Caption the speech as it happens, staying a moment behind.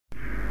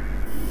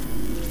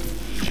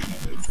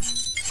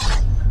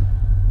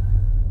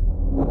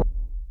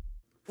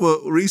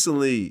Well,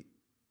 recently,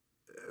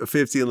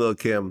 50 and Lil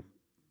Kim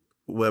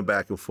went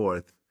back and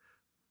forth.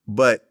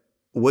 But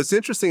what's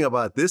interesting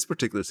about this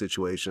particular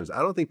situation is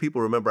I don't think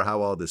people remember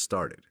how all this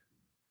started.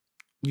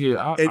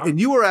 Yeah, and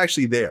you were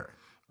actually there.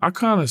 I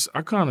kind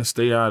of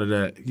stay out of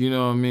that. You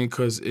know what I mean?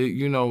 Because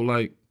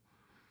like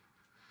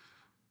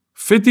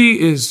 50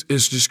 is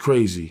just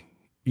crazy.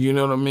 You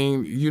know what I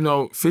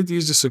mean? 50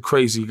 is just a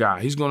crazy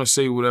guy. He's gonna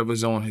say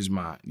whatever's on his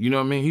mind. You know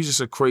what I mean? He's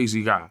just a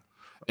crazy guy,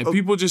 and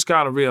people just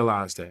gotta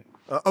realize that.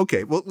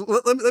 Okay, well,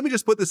 let me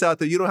just put this out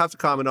there. You don't have to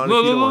comment on it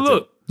if you don't want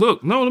to.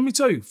 Look. No, let me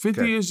tell you.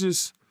 50 is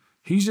just,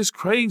 he's just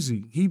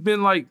crazy. He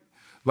been like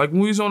when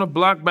we was on a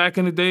block back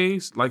in the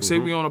days, like say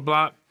we on a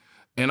block,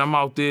 and I'm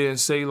out there and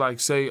say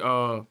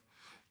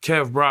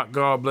Kev Brock,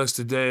 God bless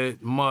the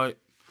dead, Mutt,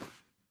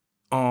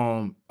 a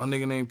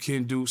nigga named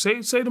Ken Do. Say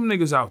them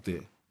niggas out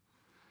there.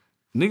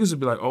 Niggas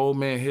would be like, oh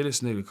man, here this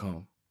nigga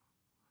come.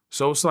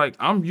 So it's like,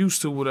 I'm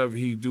used to whatever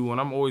he do,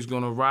 and I'm always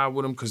gonna ride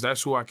with him because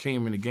that's who I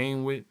came in the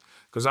game with.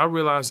 Because I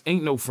realized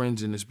ain't no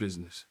friends in this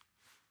business.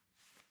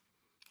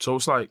 So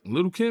it's like,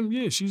 Lil Kim,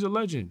 yeah, she's a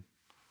legend.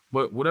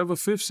 But whatever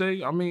Fifth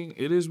say, I mean,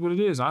 it is what it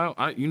is. I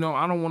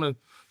don't want to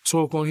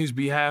talk on his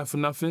behalf or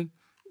nothing.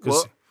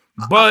 Well,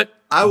 but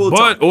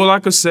all I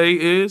could say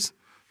is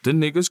the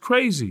nigga's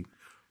crazy.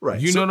 Right.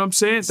 You know what I'm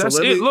saying? That's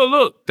it.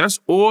 Look. That's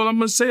all I'm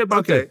gonna say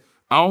about that.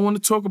 I don't want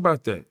to talk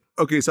about that.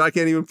 Okay, so I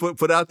can't even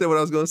put out there what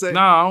I was gonna say?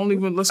 Nah, I don't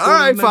even, let's go All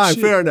right, to the next fine,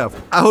 shit. fair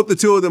enough. I hope the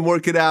two of them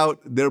work it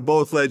out. They're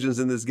both legends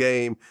in this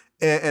game.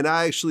 And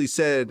I actually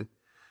said,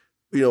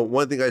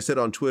 one thing I said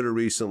on Twitter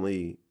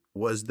recently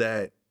was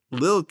that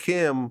Lil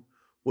Kim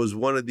was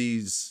one of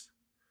these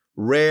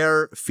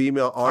rare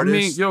female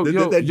artists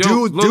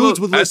dudes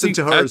would listen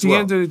to her as well. At the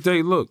end of the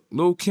day, look,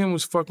 Lil Kim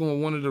was fucking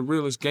with one of the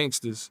realest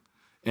gangsters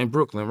in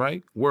Brooklyn,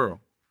 right? World,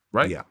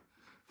 right? Yeah.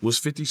 Was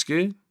 50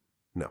 scared?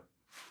 No.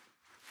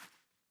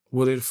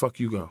 Where the fuck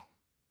you go?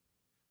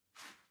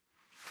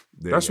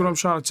 That's what I'm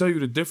trying to tell you,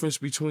 the difference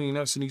between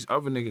us and these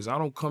other niggas. I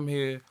don't come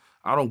here,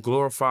 I don't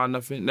glorify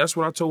nothing. That's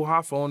what I told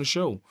Hoffa on the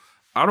show.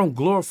 I don't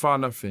glorify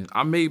nothing.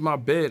 I made my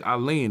bed, I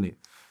lay in it.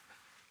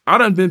 I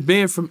done been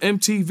banned from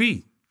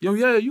MTV. Yo,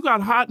 yeah, you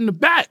got hot in the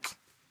back.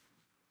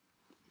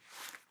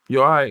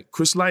 Yo, all right,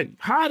 Chris Lighty.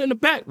 Hot in the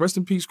back. Rest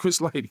in peace, Chris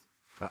Lighty.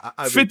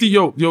 50,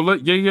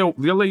 let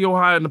yo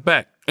high in the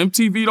back.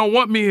 MTV don't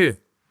want me here.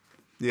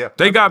 Yeah.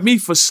 They got me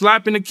for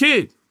slapping a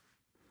kid.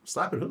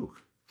 Slapping who?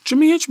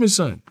 Jimmy Hitchman's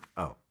son.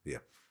 Oh, yeah.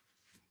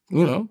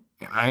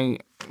 I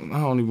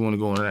don't even want to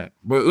go into that.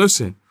 But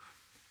listen,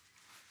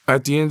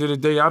 at the end of the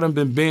day, I done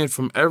been banned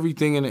from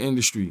everything in the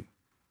industry.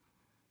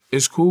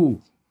 It's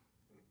cool.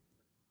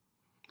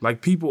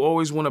 Like, people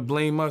always want to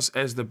blame us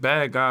as the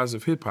bad guys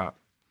of hip-hop.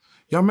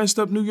 Y'all messed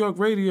up New York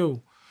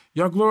radio.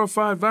 Y'all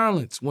glorified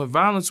violence. When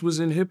violence was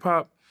in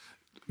hip-hop,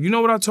 you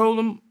know what I told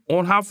them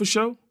on Hoffa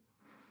Show?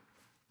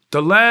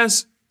 The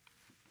last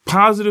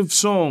positive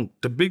song,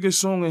 the biggest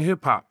song in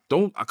hip-hop,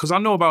 because I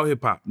know about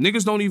hip-hop,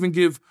 niggas don't even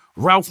give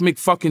Ralph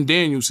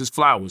McDaniels his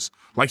flowers.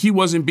 Like he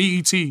wasn't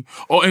BET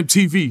or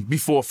MTV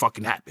before it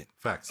fucking happened.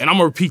 Facts. And I'm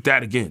gonna repeat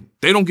that again.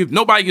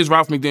 Nobody gives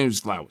Ralph McDaniels his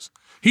flowers.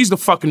 He's the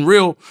fucking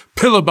real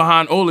pillar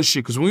behind all this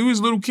shit. Because when we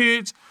was little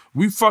kids,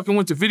 we fucking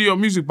went to Video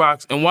Music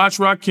Box and watched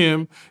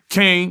Rakim,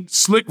 Kane,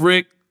 Slick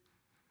Rick.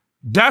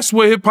 That's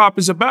what hip-hop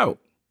is about.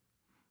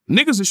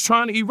 Niggas is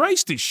trying to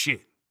erase this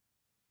shit.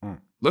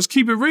 Let's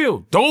keep it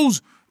real.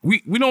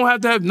 We don't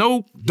have to have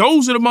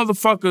those are the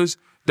motherfuckers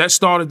that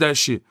started that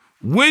shit.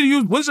 Why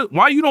you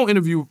don't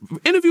interview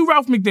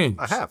Ralph McDaniels?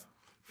 I have.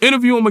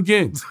 Interview him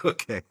again.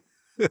 Okay.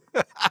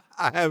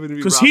 I have interviewed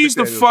because he's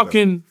the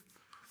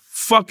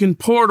fucking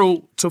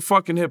portal to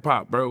fucking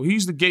hip-hop, bro.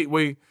 He's the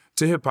gateway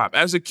to hip-hop.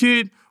 As a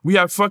kid, we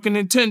had fucking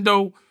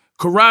Nintendo,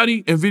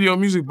 karate, and Video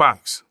Music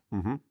Box.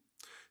 Mm-hmm.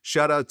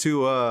 Shout out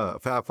to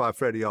Fab Five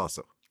Freddy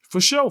also. For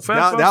sure,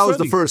 that was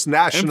the first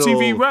national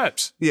MTV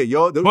Raps. Yeah,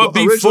 but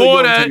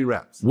before that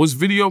was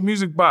Video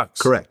Music Box.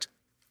 Correct.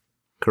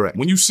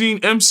 When you seen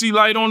MC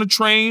Light on the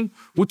train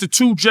with the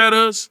two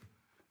Jettas,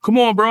 come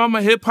on, bro, I'm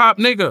a hip hop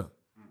nigga.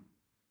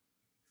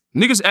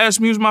 Niggas asked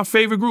me who's my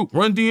favorite group.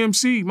 Run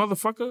DMC,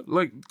 motherfucker.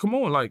 Like, come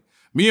on, like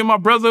me and my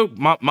brother,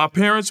 my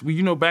parents.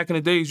 Back in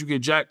the days you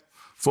get jacked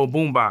for a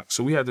boombox,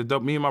 so we had to.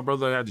 Me and my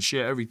brother had to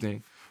share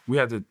everything. We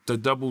had the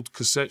double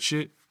cassette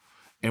shit.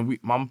 And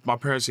my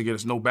parents didn't get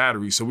us no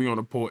batteries, so we on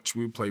the porch.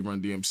 We would play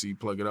Run DMC,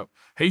 plug it up.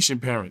 Haitian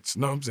parents,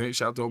 know what I'm saying?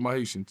 Shout out to all my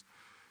Haitians.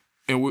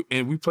 And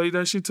we played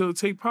that shit till the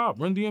tape pop,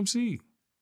 Run DMC.